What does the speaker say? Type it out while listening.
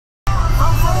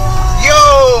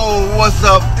is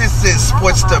up? This is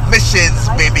Sportster Missions,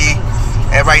 baby.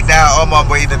 And right now I'm on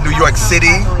my way to New York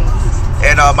City.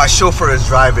 And my chauffeur is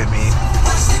driving me.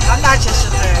 I'm not your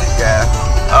chauffeur. Yeah.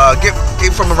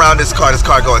 Get from around this car. This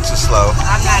car going too slow.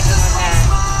 I'm not doing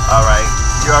that. Alright.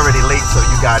 You're already late, so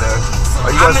you gotta...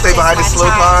 Are you gonna stay behind the slow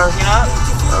car? Yup.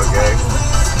 Okay.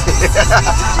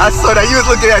 I saw that you was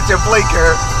looking at your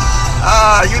blinker.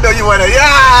 You know you wanna...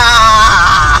 Yeah!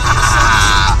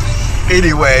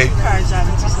 Anyway.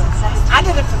 I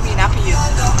did it for me, not for you.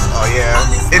 Oh yeah.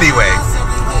 Anyway,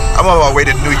 I'm on my way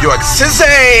to New York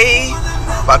City.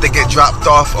 About to get dropped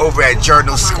off over at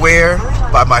Journal Square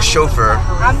by my chauffeur.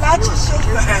 I'm not your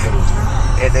chauffeur.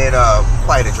 And then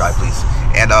quiet and drive, please.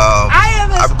 And I'm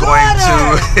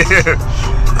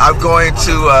going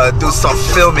to do some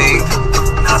filming.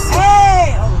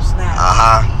 Hey! Oh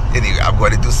snap. Anyway, I'm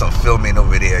going to do some filming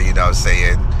over there. You know what I'm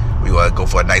saying? We want to go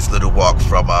for a nice little walk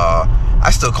from I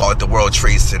still call it the World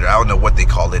Trade Center. I don't know what they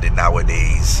call it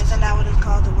nowadays. Isn't that what it's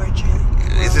called, the World Trade?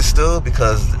 Is it still?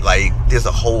 Because like there's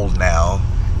a hole now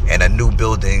and a new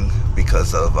building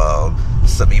because of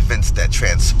some events that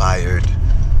transpired.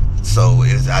 So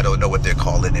I don't know what they're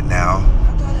calling it now.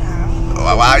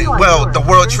 Well, the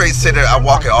World Trade Center, I'm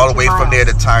walking all the way from there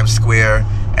to Times Square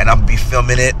and I'm gonna be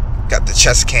filming it. Got the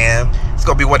chest cam. It's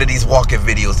gonna be one of these walking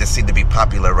videos that seem to be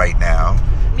popular right now.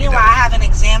 Meanwhile, I have an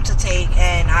exam to take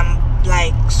and I'm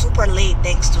like super late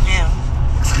thanks to him.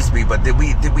 Excuse me, but did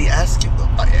we ask you?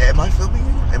 Am I filming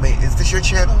you? I mean, is this your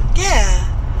channel? Yeah.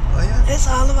 Oh yeah. It's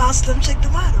all about Slim Chick the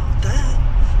Model.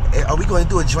 Duh. Are we going to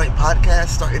do a joint podcast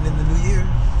starting in the new year?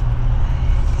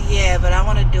 Yeah, but I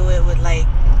want to do it with like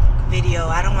video.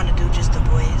 I don't want to do just the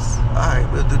voice. All right,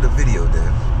 we'll do the video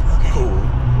then. Okay. Cool.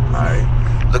 All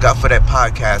right. Look out for that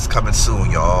podcast coming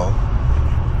soon, y'all.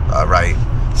 All right.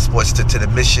 Sportster to the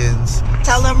missions.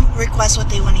 Tell them, request what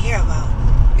they want to hear about.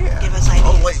 Yeah. Give us ideas.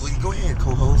 Oh, wait, go ahead,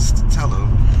 co-host. Tell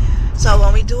them. So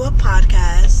when we do a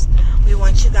podcast, we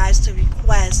want you guys to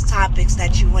request topics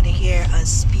that you want to hear us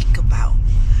speak about.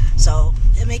 So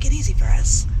it'll make it easy for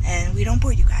us. And we don't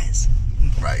bore you guys.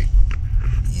 Right.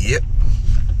 Yep.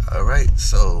 All right.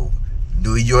 So,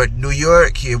 New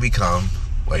York, here we come.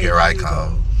 Well, here I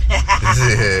come.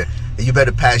 You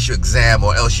better pass your exam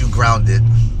or else you grounded.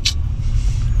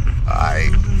 All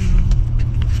right.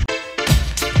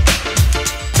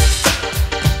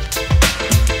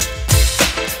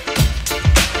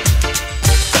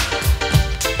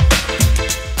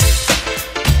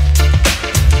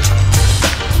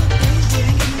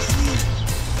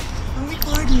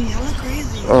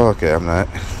 Oh, okay, I'm not.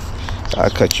 I'll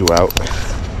cut you out.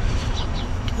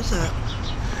 What's up?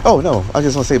 Oh, no. I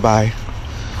just want to say bye.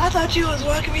 I thought you was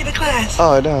walking me to class.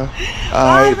 Oh, no.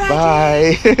 All right,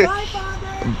 bye. Bye,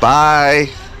 Father. Bye.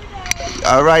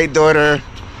 All right, daughter.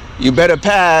 You better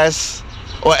pass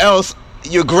or else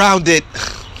you're grounded.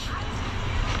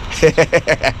 All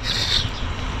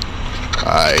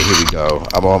right, here we go.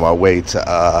 I'm on my way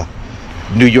to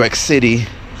New York City.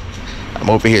 I'm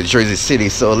over here in Jersey City,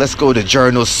 so let's go to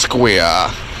Journal Square.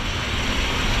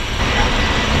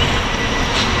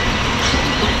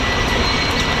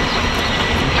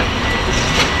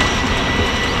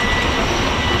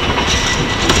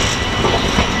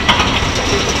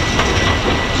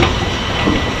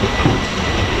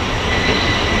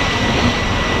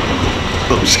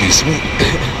 Oh, excuse me.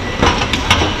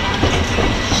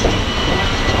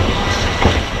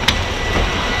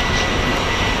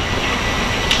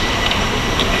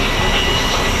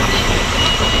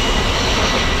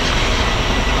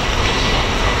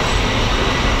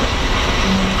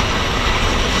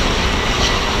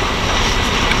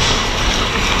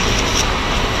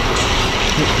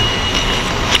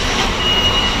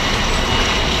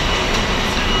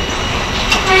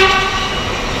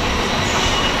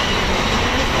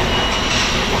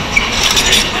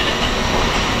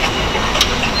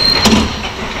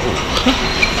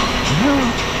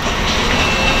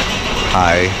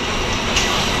 Hi.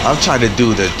 I'm trying to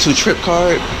do the 2-trip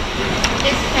card.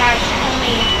 It's cash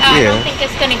only. I don't think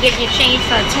it's going to give you change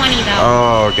for 20 though.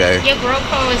 Oh, okay. Your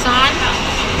GoPro is on?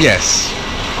 Yes.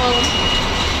 Well,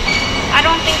 I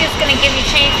don't think it's going to give you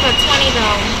change for 20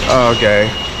 though. Oh, okay.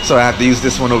 So I have to use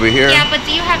this one over here? Yeah, but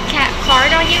do you have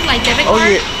card on you, like debit Oh,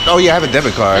 card? yeah. Oh, yeah, I have a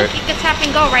debit card. Look, you can tap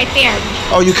and go right there.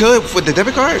 Oh, you could with the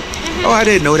debit card? Oh, I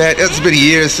didn't know that. It's been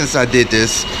years since I did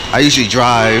this. I usually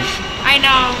drive. I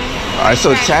know. All right,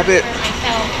 so tap it.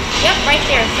 Yep, right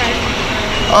there, sir.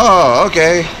 Oh,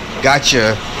 okay.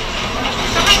 Gotcha.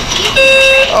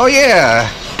 Oh, yeah.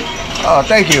 Oh,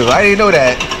 thank you. I didn't know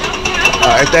that.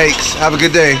 All right, thanks. Have a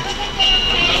good day.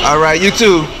 All right, you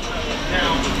too.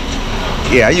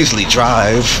 Yeah, I usually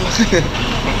drive.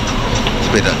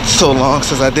 Been so long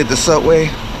since I did the subway.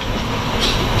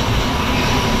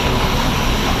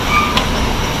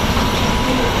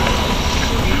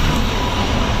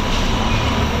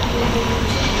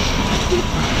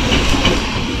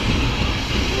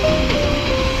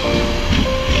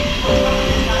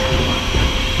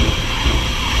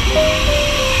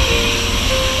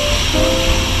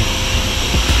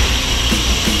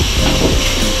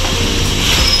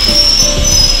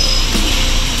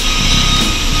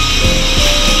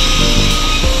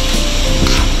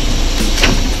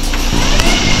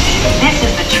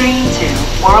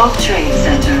 World Trade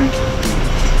Center.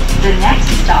 The next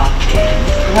stop is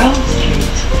Grove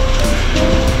Street.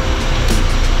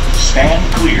 Stand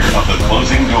clear of the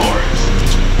closing doors.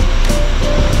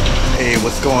 Hey,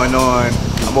 what's going on?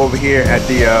 I'm over here at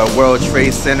the World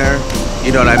Trade Center.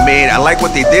 You know what I mean? I like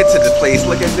what they did to the place.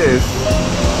 Look at this.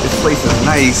 This place is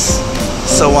nice.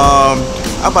 So I'm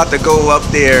about to go up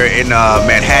there in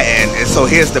Manhattan, and so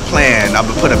here's the plan. I'm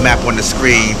gonna put a map on the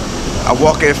screen. I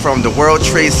walk in from the World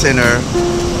Trade Center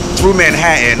through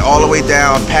Manhattan all the way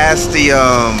down past the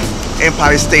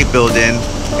Empire State Building,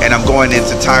 and I'm going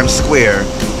into Times Square.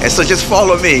 And so just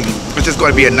follow me. It's just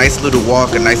going to be a nice little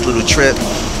walk, a nice little trip,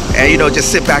 and you know,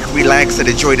 just sit back, relax, and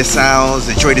enjoy the sounds,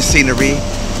 enjoy the scenery.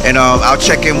 And I'll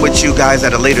check in with you guys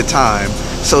at a later time.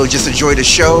 So just enjoy the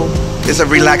show. It's a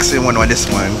relaxing one on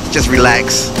this one. Just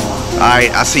relax. All right,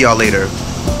 I'll see y'all later.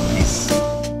 Peace.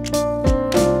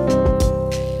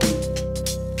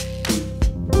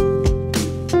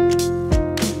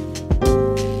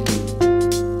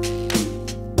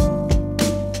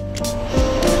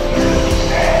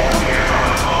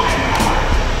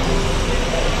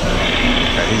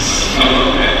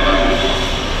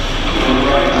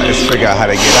 Figure out how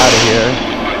to get out of here.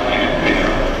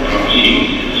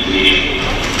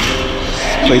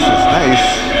 This place is nice.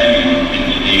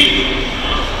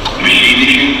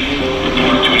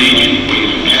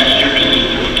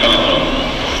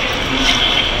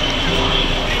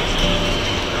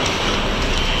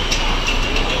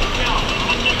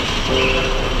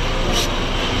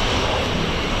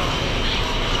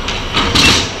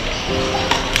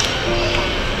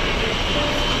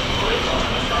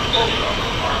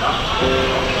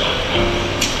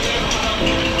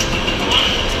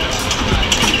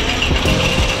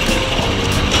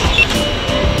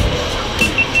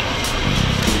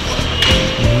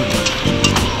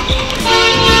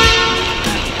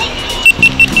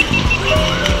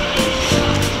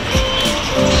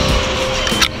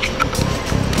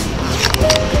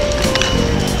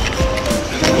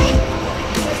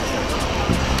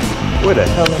 Where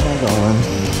the hell am I going?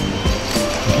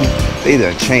 They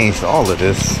done changed all of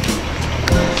this.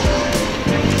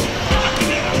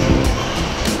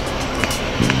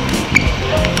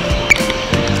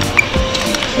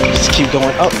 Just keep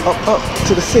going up, up, up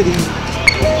to the city.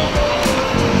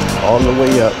 All the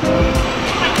way up.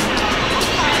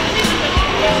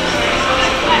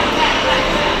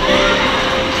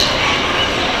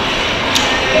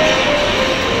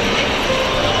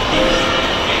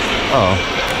 Oh.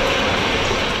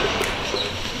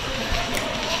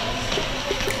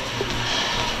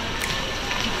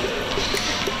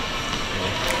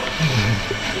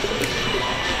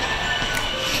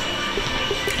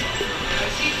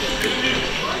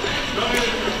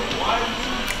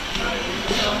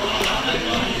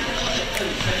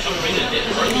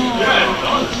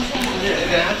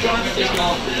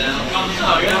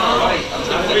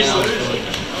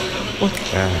 What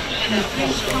the?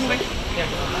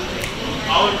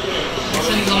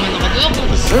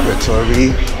 Observatory?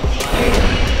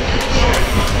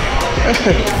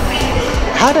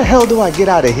 How the hell do I get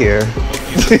out of here?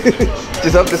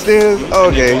 Just up the stairs?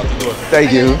 Okay.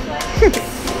 Thank you.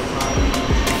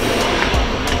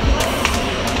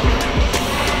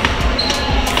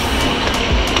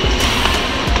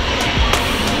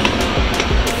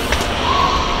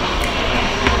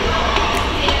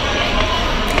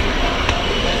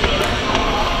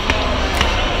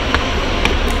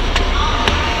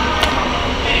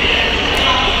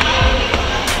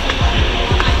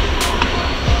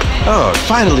 Oh,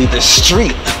 finally the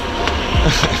street.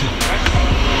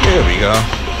 There we go.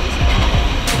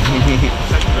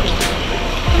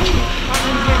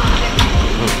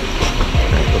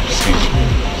 Excuse me.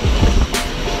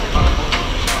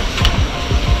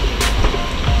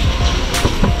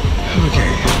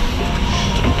 Okay.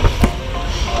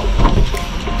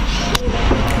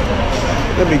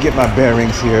 Let me get my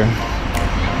bearings here.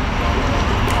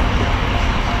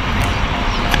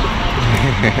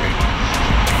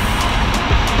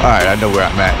 Alright, I know where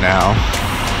I'm at now.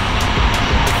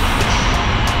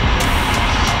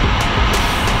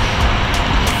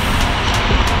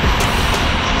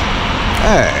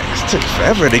 It took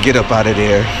forever to get up out of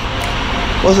there.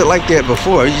 Was it like that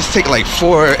before? You just take like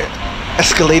 4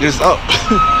 escalators up.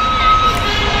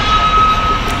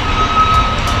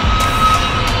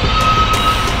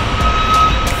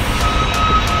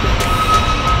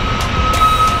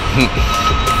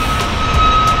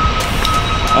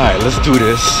 Alright, let's do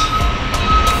this.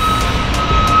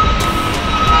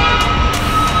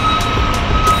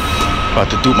 About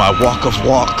to do my walk of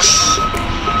walks.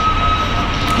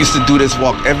 Used to do this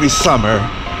walk every summer,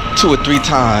 2 or 3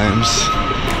 times.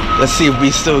 Let's see if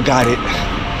we still got it.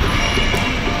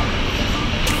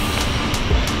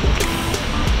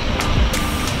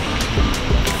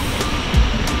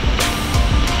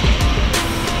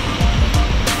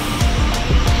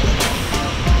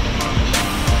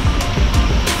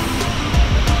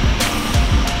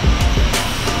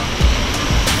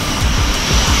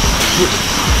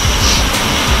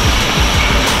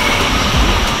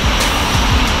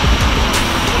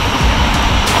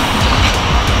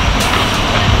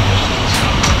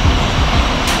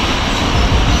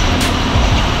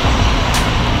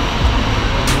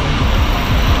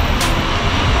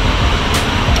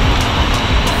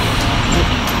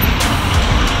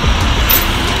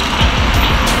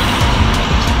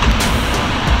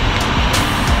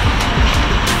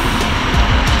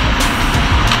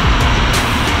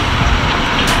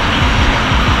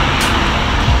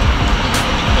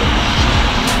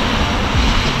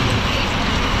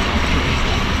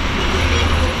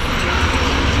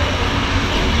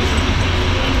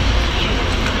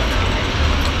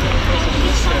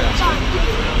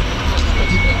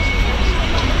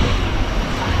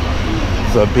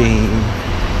 The beam.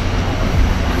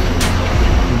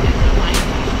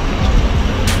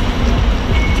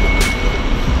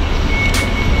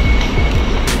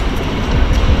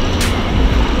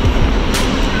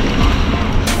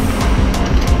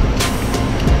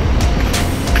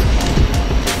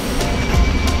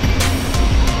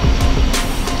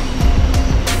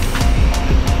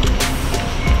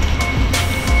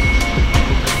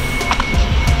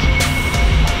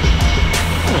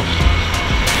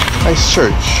 Nice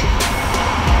church.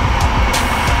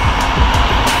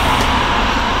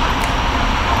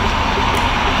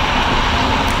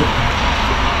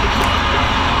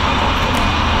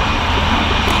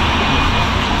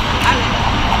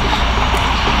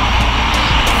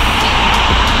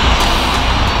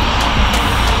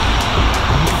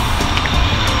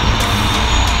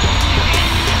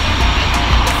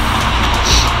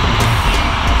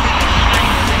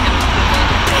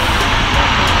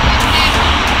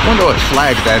 I wonder what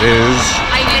flag that is.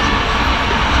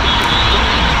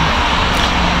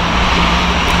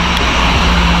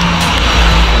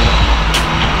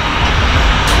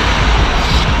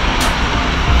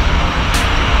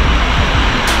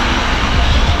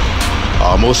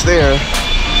 Almost there.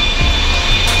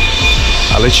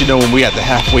 I'll let you know when we're at the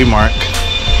halfway mark.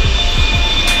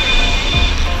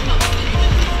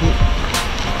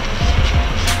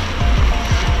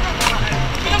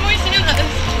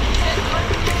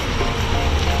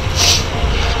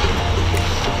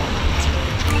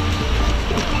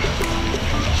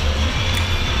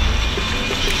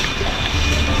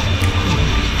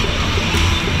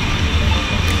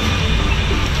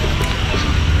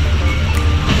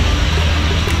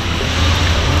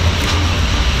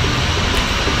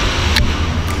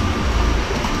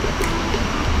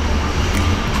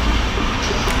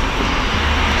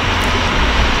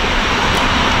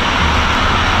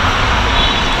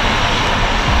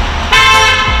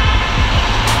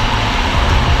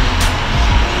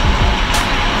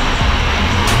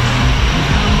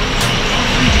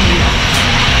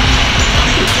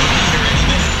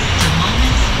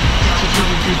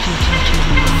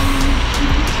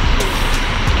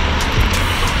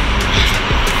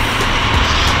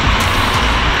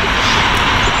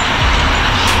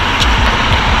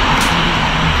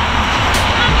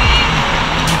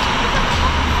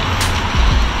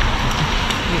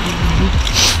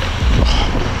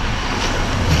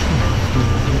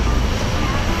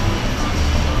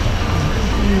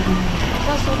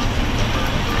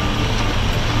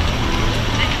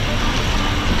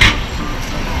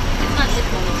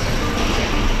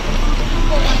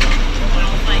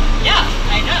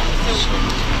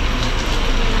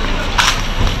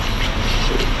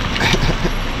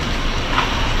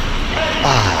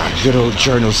 Good old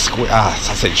Journal Square. I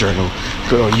said Journal.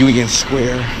 Good old Union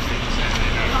Square.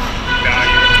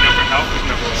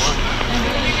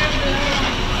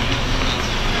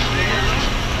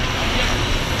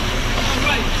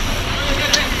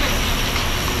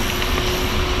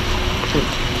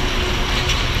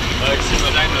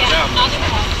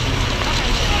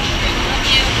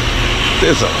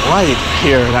 There's a riot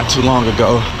here not too long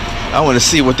ago. I want to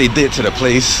see what they did to the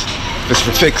place. If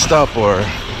it's fixed up or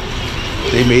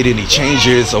they made any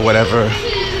changes or whatever.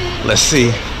 Let's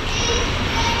see.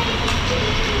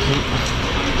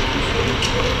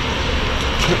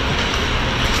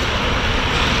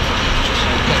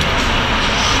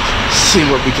 See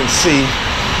what we can see.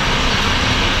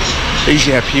 They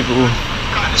usually have people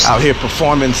out here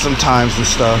performing sometimes and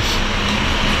stuff.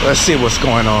 Let's see what's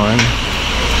going on.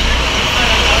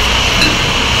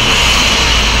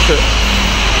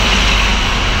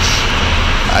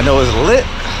 I know it's lit.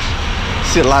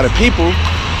 See a lot of people.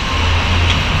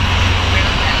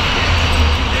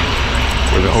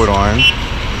 Wait, hold on.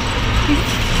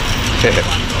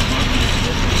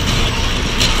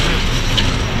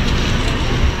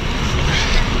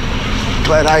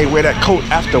 Glad I ain't wear that coat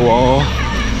after all.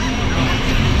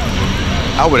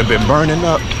 I would have been burning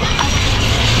up.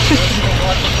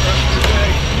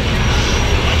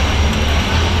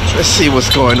 Let's see what's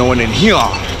going on in here.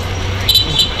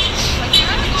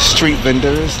 Street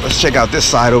vendors. Let's check out this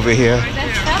side over here.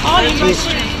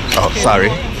 Oh, sorry.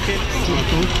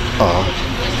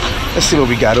 Let's see what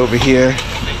we got over here.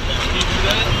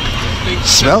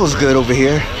 Smells good over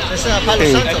here.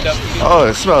 Hey. Oh,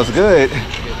 it smells good.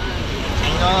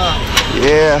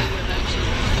 Yeah.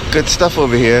 Good stuff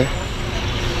over here.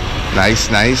 Nice,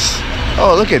 nice.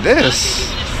 Oh, look at this.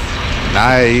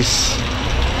 Nice.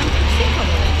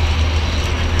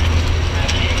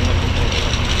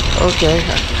 Okay.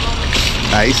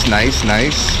 Nice, nice,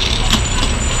 nice.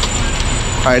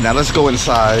 All right, now let's go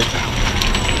inside.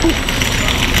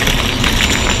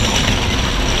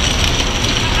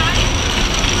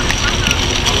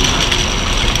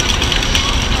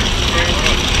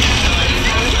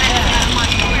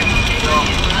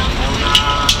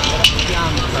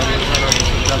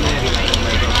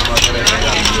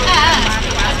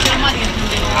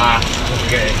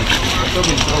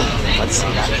 Let's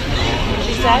see that.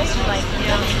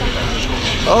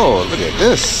 Oh, look at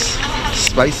this.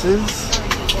 Spices.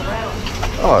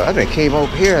 Oh, I think came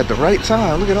over here at the right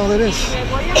time. Look at all of this.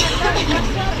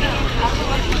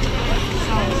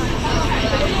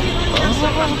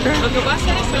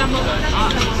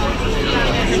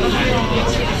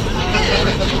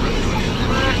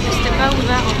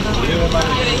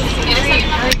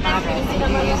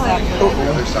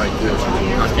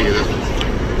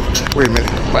 Wait a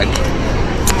minute, my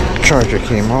charger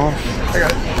came off.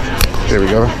 There we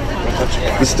go.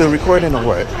 We still recording or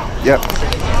what? Yep.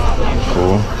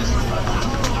 Cool.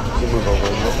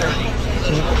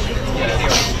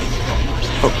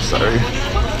 Oh, sorry.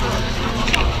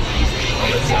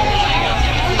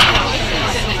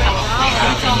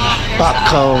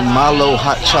 Popcorn Malo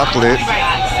hot chocolate.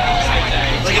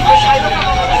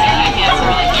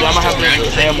 Yamaha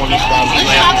brings them on this one.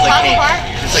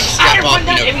 It's like step up, you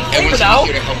know, everyone's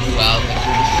here to help you out.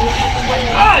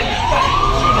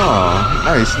 Oh,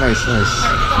 nice, nice, nice.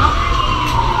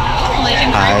 Malaysian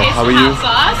Hi, curry paste how are and you? hot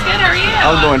sauce. Good, how are you?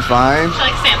 I'm doing fine. Would you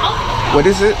like sample? What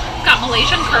is it? Got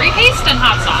Malaysian curry paste and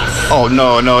hot sauce. Oh,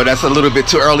 no, that's a little bit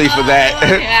too early for that.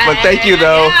 Yeah, but thank you,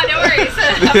 though. Yeah, no worries.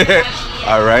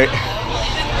 All right.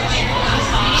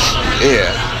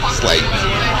 Yeah, it's like,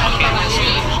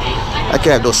 I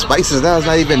can't have those spices now. It's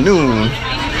not even noon.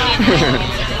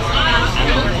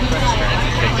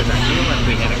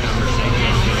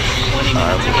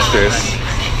 What's this?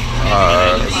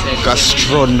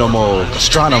 Gastronomo,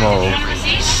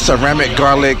 ceramic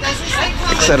garlic,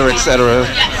 etc., etc. All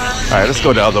right, let's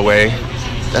go the other way.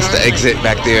 That's the exit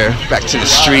back there, back to the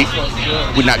street.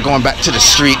 We're not going back to the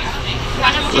street.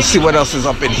 Let's see what else is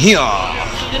up in here.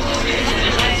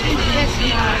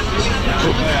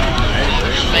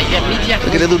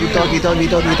 Look at the little doggy.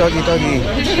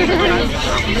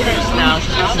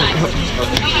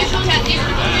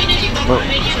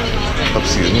 Oh,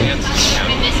 excuse me.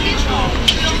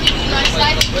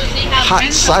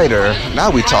 Hot cider. Now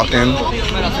we talking.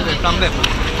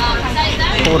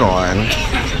 Hold on.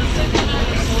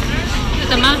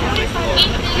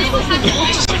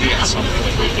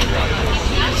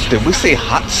 Did we say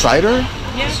hot cider?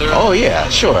 Yes, sir. Oh yeah,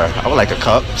 sure. I would like a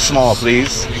cup. Small,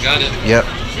 please. You got it. Yep.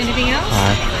 Anything else?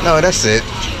 No, that's it.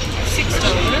 $6.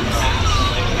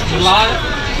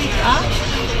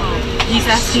 He's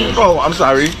asking. Oh, I'm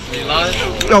sorry.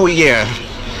 Oh yeah.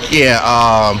 Yeah,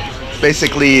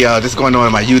 basically just going on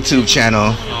my YouTube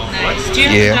channel. Nice. Do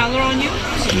you have $1 on you?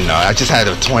 No, I just had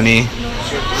a 20.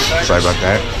 Sorry about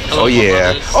that. Oh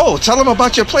yeah. Oh, tell them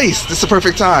about your place. This is the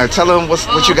perfect time. Tell them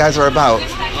what you guys are about.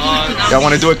 Y'all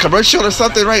want to do a commercial or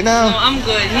something right now? No, I'm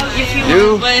good. If you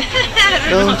You? want, but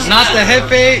No? not the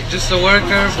jefe, just a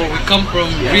worker. But we come from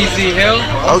Breezy Hill.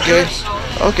 Okay.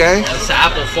 Okay. It's an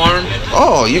apple farm.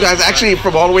 Oh, you guys actually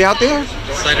from all the way out there?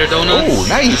 Cider donuts. Oh,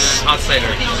 nice. Hot cider.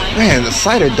 Man, the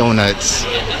cider donuts.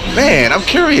 Man, I'm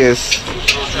curious.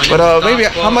 But maybe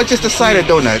how much is the cider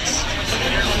donuts?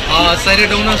 Cider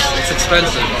donuts, it's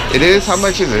expensive. It is? How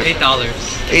much is it? $8.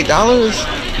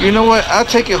 $8? You know what? I'll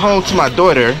take it home to my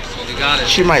daughter. You got it.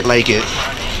 She might like it.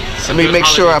 Let me make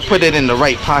sure I put it in the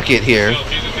right pocket here.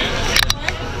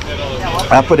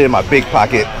 I put it in my big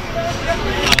pocket.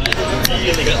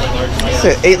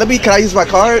 Said 8. Can I use my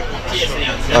card?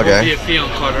 Okay. Be a fee on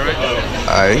card, alright?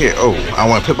 Alright, here. Oh, I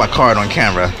want to put my card on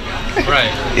camera.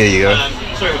 Right. Here you go.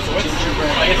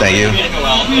 Thank you.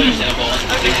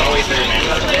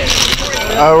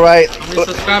 Alright.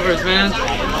 Subscribers, man.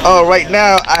 Oh, right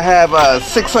now I have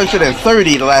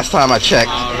 630 the last time I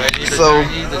checked. So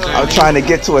I'm trying to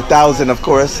get to 1,000, of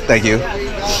course. Thank you.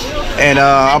 And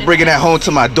I'm bringing that home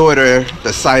to my daughter,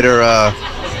 the cider,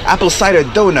 apple cider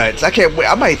donuts. I can't wait.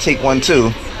 I might take one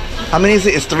too. How many is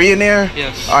it? Is 3 in there?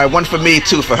 Yes. All right, 1 for me,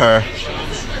 2 for her.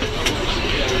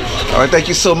 All right, thank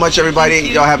you so much, everybody.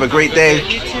 Y'all have a great day.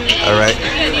 All right.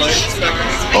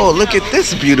 Oh, look at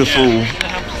this beautiful.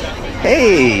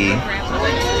 Hey.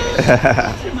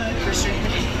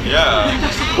 Yeah.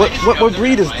 What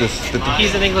breed is this?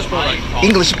 He's an English bulldog.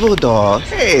 English bulldog.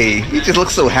 Hey, he just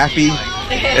looks so happy.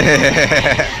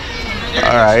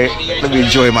 All right, let me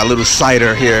enjoy my little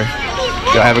cider here.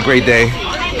 Y'all have a great day.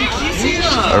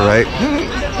 All right.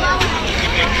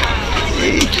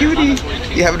 Hey, cutie,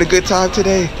 you having a good time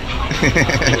today?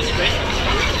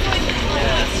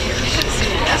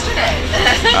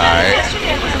 All right.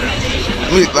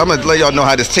 I'm gonna let y'all know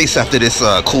how this tastes after this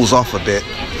cools off a bit.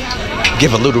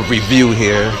 Give a little review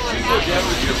here.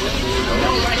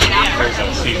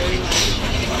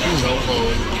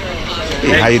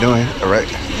 Hey, how you doing? All right.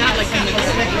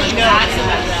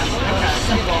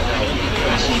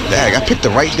 Dang, I picked the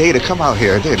right day to come out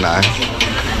here, didn't I?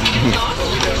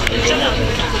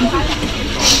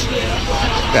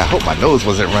 Yeah, I hope my nose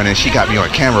wasn't running. She got me on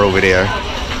camera over there.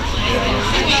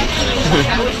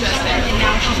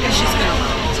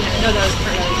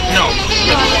 No.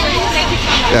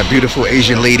 That beautiful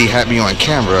Asian lady had me on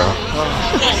camera.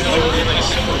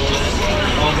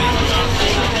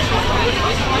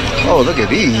 Oh, look at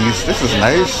these. This is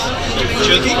nice.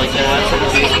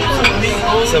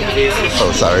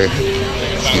 Oh, sorry.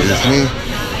 Excuse me.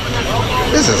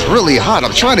 This is really hot.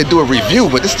 I'm trying to do a review,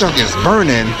 but this junk is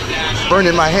burning.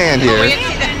 Burning my hand here.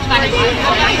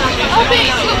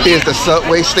 Here's the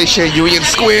subway station, Union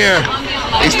Square.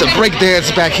 I used to break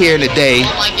dance back here in the day.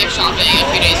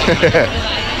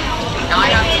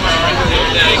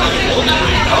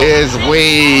 It's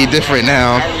way different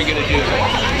now.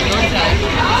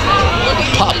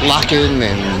 Pop locking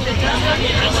and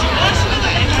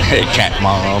hey, cat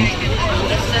mom.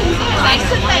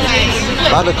 A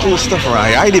lot of cool stuff around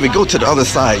here. I didn't even go to the other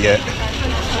side yet.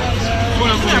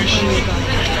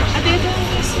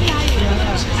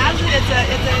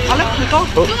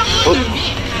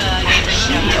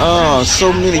 Oh,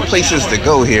 so many places to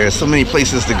go here. So many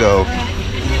places to go.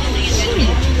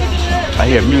 I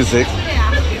hear music.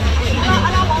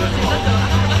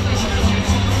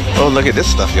 Oh, look at this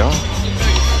stuff, y'all.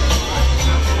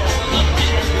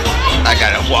 I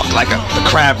gotta walk like the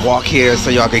crab walk here so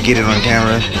y'all can get it on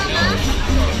camera.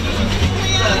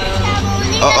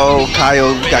 Uh-oh,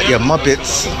 Kyle, got your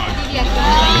Muppets.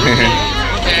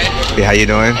 Hey, how you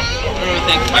doing?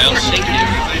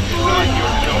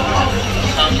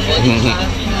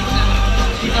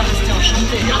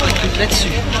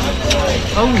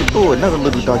 Oh, another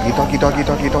little doggy.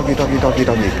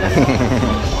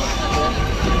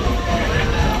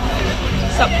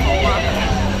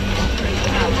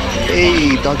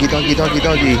 Hey,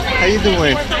 doggy. How you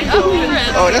doing?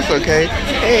 Oh, that's okay.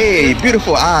 Hey,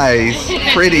 beautiful eyes.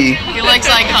 Pretty. He likes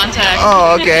eye contact.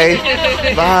 Oh, okay.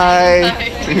 Bye.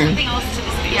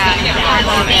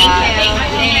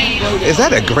 Is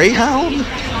that a greyhound?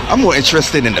 I'm more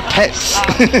interested in the pets.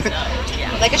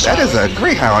 That is a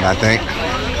greyhound, I think.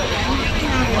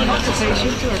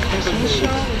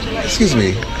 Excuse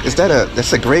me. Is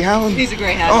that's a greyhound? He's a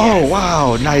greyhound. Oh, yes.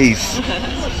 wow, nice.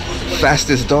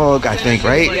 Fastest dog, I think,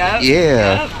 right? Yep.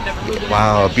 Yeah. Yep.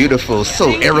 Wow, beautiful.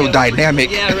 So aerodynamic.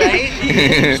 Yeah,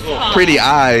 right? Pretty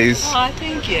eyes. Aw,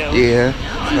 thank you. Yeah.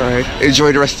 All right.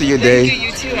 Enjoy the rest of your day. Thank you,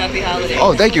 you too. Happy holidays.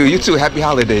 Oh, thank you. You too. Happy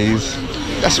holidays.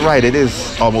 That's right. It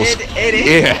is almost. It is.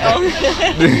 Yeah.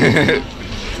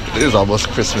 It is almost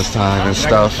Christmas time and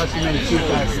stuff.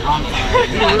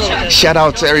 Shout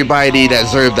out to everybody that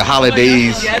observed the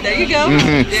holidays. Yeah, there you go.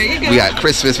 Mm-hmm. There you go. We got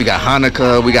Christmas. We got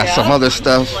Hanukkah. We got some other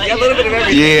stuff. Yeah, a little bit of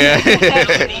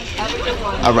everything.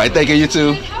 Yeah. All right. Thank you. You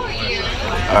too.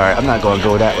 Alright, I'm not gonna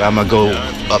go that way. I'm gonna go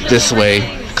up this way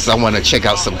because I want to check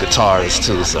out some guitars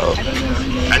too. So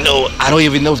I don't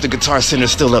even know if the Guitar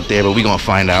Center's still up there, but we're gonna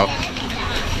find out.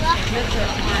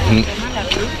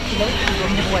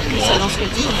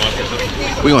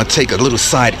 We're gonna take a little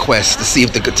side quest to see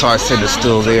if the Guitar Center's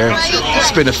still there.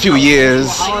 It's been a few years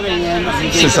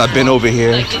since I've been over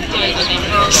here.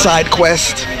 Side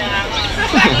quest.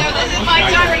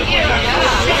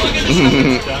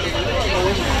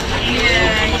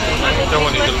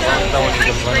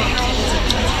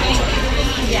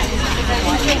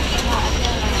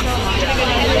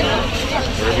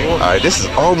 Alright, this is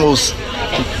almost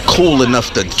cool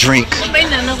enough to drink.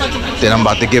 Then I'm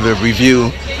about to give it a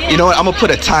review. You know what? I'm gonna put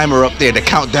a timer up there to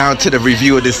count down to the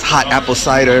review of this hot apple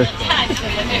cider.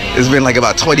 It's been like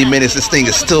about 20 minutes. This thing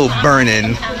is still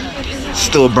burning.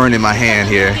 Still burning my hand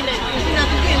here.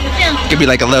 Give me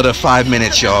like another 5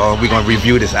 minutes, y'all. We're gonna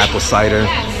review this apple cider.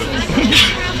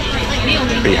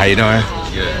 Hey, how you doing?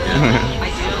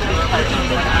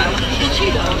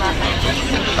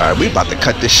 Alright, we about to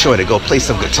cut this short and go play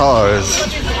some guitars.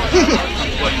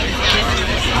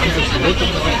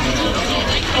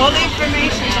 All the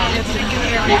information on this.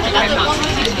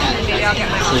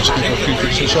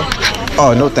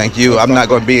 Oh, no thank you. I'm not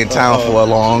going to be in town for a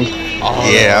long.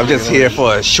 Yeah, I'm just here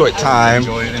for a short time.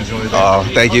 Oh,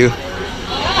 thank you.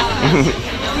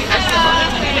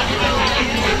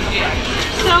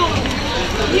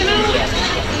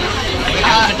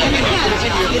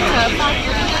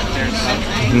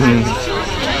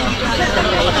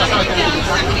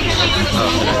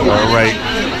 All right.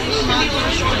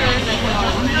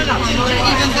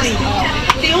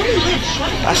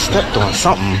 I stepped on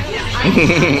something.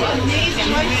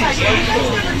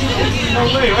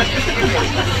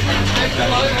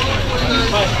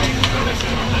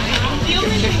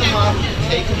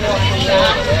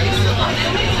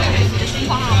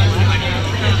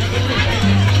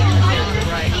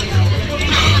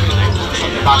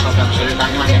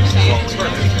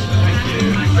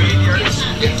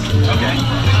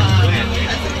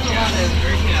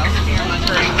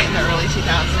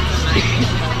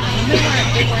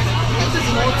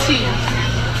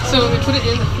 So we put it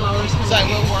in the flowers. So I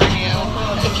will warn you.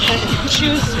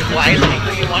 Choose wisely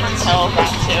who you want to tell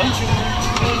that to.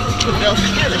 They'll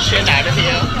scare the shit out of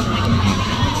you.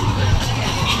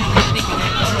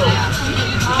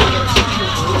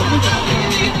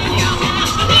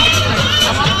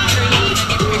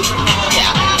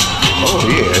 Oh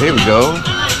yeah, here we go.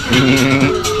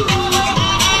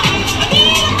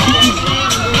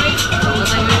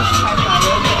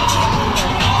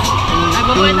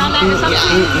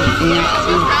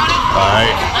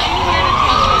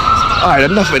 Alright,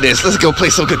 enough of this. Let's go play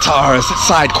some guitars.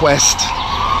 Side quest.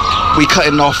 We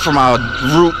cutting off from our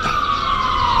route,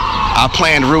 our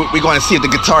planned route. We're going to see if the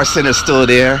Guitar Center's still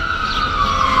there.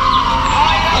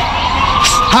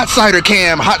 Hot cider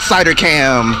cam, hot cider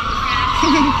cam.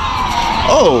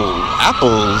 Oh,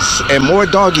 apples and more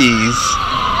doggies.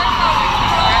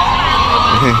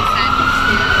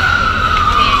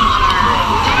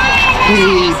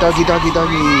 Hey, doggy, doggy,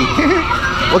 doggy.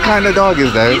 What kind of dog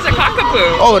is that? He's a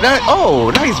cockapoo.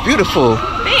 Oh, nice, beautiful.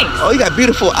 Thanks. Oh, you got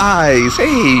beautiful eyes.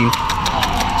 Hey.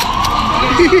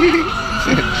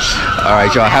 All right,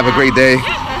 y'all. Have a great day.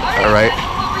 All right.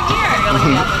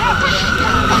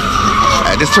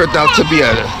 This turned out to be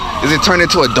is it turned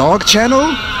into a dog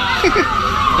channel?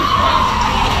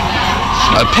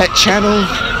 A pet channel?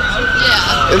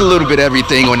 Yeah. There's a little bit of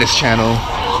everything on this channel.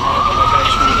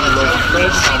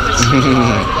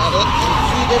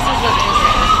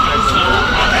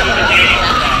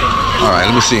 All right,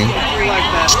 let me see.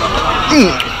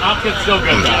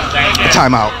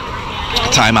 Time out.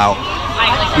 Time out.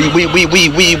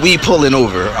 We pulling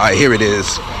over. All right, here it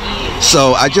is.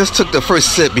 So I just took the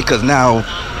first sip because now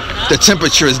the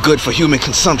temperature is good for human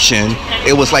consumption.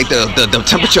 It was like the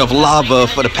temperature of lava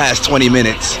for the past 20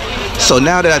 minutes. So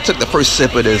now that I took the first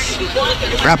sip of this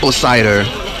apple cider,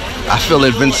 I feel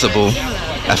invincible.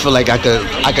 I feel like I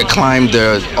could climb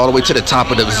all the way to the top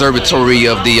of the observatory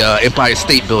of the Empire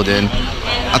State Building.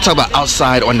 I talk about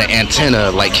outside on the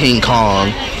antenna like King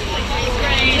Kong.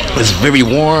 It's very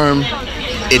warm.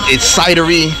 It's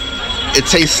cidery. It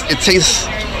tastes.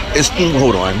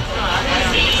 Hold on.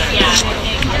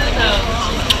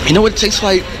 You know what it tastes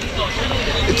like?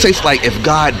 It tastes like if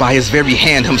God, by his very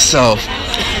hand himself,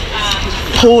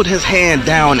 pulled his hand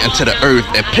down into the earth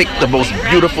and picked the most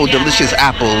beautiful, delicious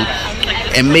apple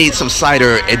and made some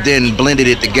cider and then blended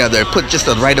it together, put just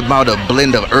the right amount of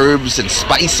blend of herbs and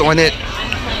spice on it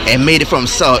and made it for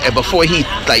himself. And before he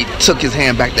took his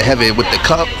hand back to heaven with the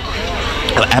cup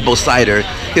of apple cider,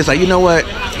 he's like, you know what?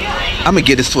 I'm gonna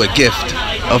get this to a gift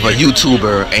of a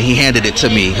YouTuber, and he handed it to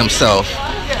me himself.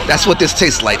 That's what this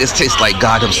tastes like. This tastes like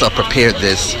God himself prepared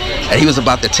this, and he was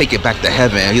about to take it back to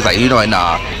heaven. He's like, you know what,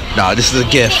 nah, this is a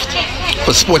gift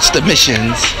for Sportster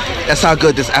missions. That's how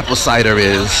good this apple cider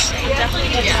is.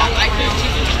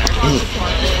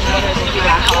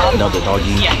 Another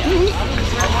doggy.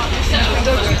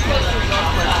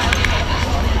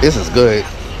 This is good.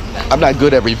 I'm not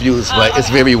good at reviews, but it's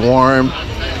very warm.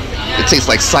 It tastes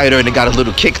like cider and it got a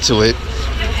little kick to it.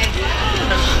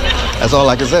 That's all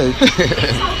I can say.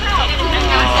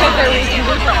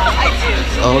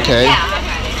 Okay.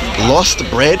 Lost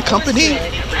Bread Company?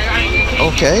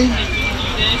 Okay.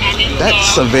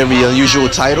 That's a very unusual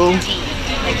title.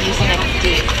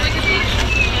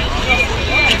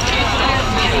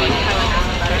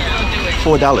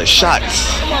 $4 shots.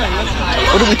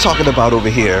 What are we talking about over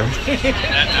here?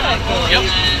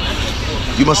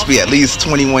 You must be at least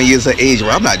 21 years of age.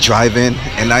 Well, I'm not driving,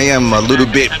 and I am a little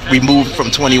bit removed from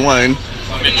 21.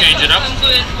 Let me change it up.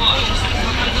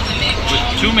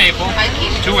 With 2 maple,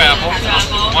 2 apple,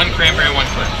 1 cranberry, 1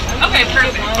 clear. Okay,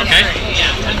 perfect. Okay?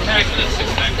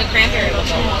 The cranberry.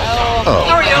 Oh,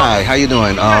 hi. How you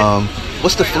doing?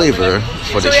 What's the flavor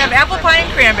for So this? we have apple pie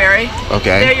and cranberry.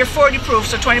 Okay. They're your 40 proof,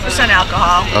 so 20%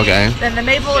 alcohol. Okay. Then the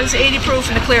maple is 80 proof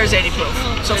and the clear is 80 proof,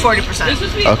 so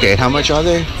 40%. Okay. How much are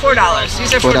they? $4.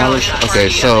 These are $4 shots. Okay.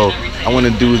 So I want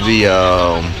to do the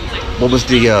what was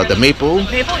the maple?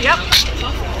 Maple, yep.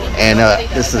 And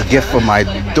this is a gift for my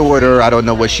daughter. I don't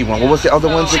know what she wants. What was the other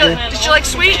ones again? Does she like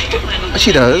sweet?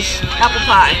 She does. Apple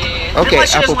pie. Okay,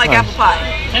 Unless she apple doesn't like pie. apple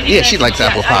pie. Yeah, she likes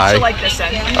apple pie. She'll like this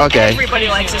then. Okay. Everybody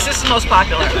likes this. This is the most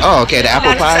popular. Oh, okay. The apple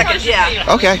That's pie. second, yeah.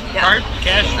 Okay. Card,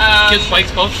 cash, kids'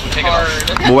 bikes, both. Take it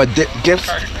off. More gifts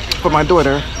for my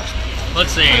daughter.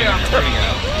 Let's see. There we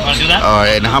go. Want to do that? All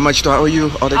right. And how much do I owe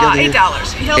you altogether?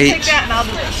 $8. He'll $8. take that and I'll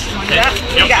do this. You want to do that?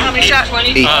 Yep. You got how many shots?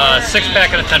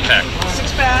 6-pack and a 10-pack.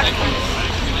 6-pack.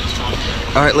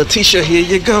 All right, Letitia, here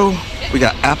you go. We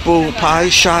got apple pie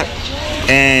shot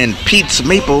and Pete's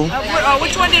maple.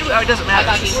 Which one did we? Oh, it doesn't matter.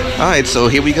 All right, so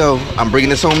here we go. I'm bringing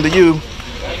this home to you.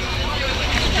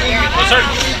 Yes, sir.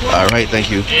 All right, thank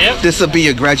you. Yep. This will be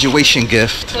your graduation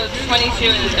gift. So 22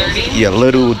 and 30. Your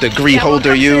little degree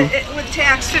holder, you. With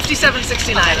tax,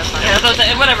 $57.69. Yeah, so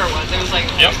whatever it was. It was like.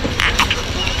 Yep.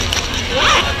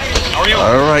 How are you?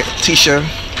 All right, Tisha.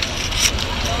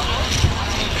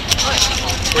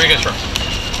 Where are you guys from?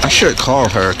 I should call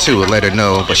her too and let her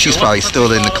know, but she's probably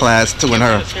still in the class doing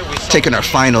her, taking her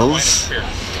finals. Here.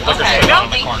 Okay,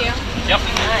 thank you. Yep.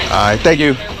 All right, thank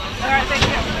you. All right, thank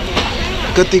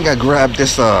you. Good thing I grabbed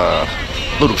this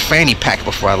little fanny pack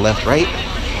before I left, right?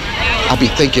 I'll be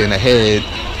thinking ahead.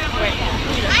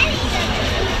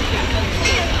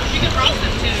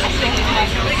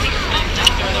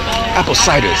 Apple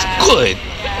cider is good.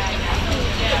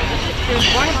 There's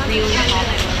one really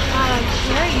hot.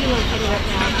 Where are you located right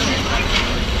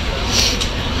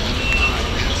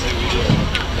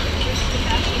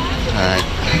All right.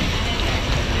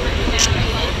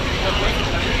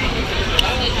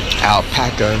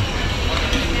 Alpaca.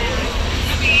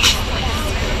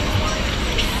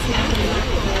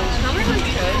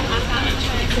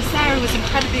 The cider was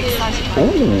incredibly exciting.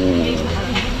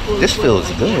 Ooh, this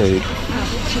feels good.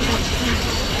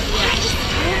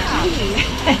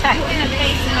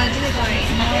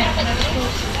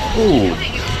 Ooh,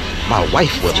 my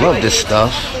wife would love this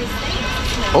stuff.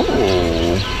 Oh,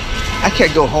 I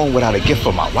can't go home without a gift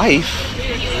for my wife.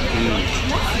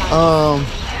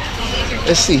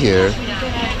 Let's see here.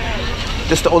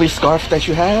 This the only scarf that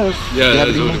you have? Yeah, You have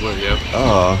that's the any only more? one, yep.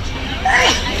 Oh,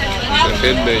 It's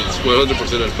handmade, it's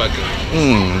 100% alpaca.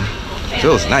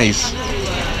 feels nice.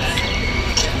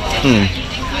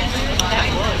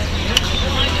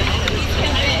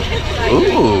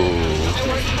 Ooh.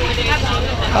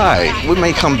 Alright, we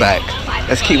may come back.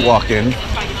 Let's keep walking.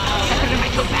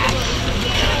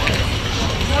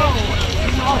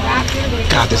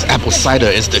 God, this apple cider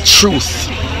is the truth.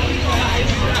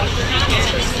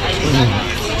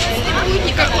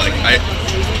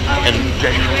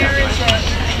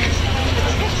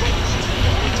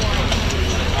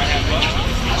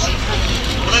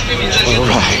 All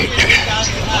right.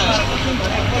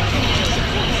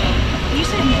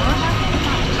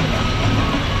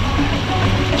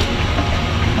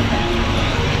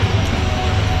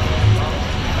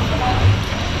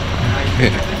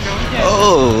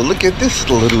 Oh, look at this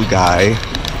little guy.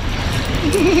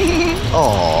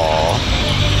 Oh,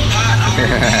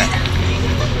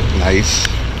 nice.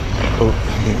 Oh.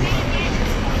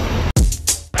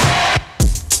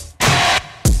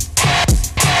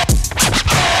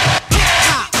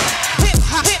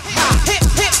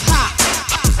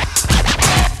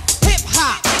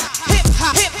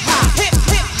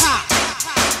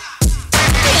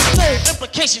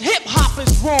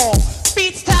 wrong.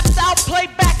 Beats tapped out,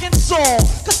 played back in song.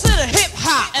 Consider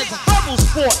hip-hop as a verbal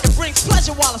sport. It brings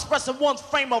pleasure while expressing one's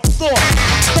frame of thought.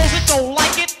 Those that don't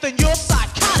like it, then you're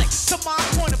psychotic. To my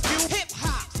point of view, hip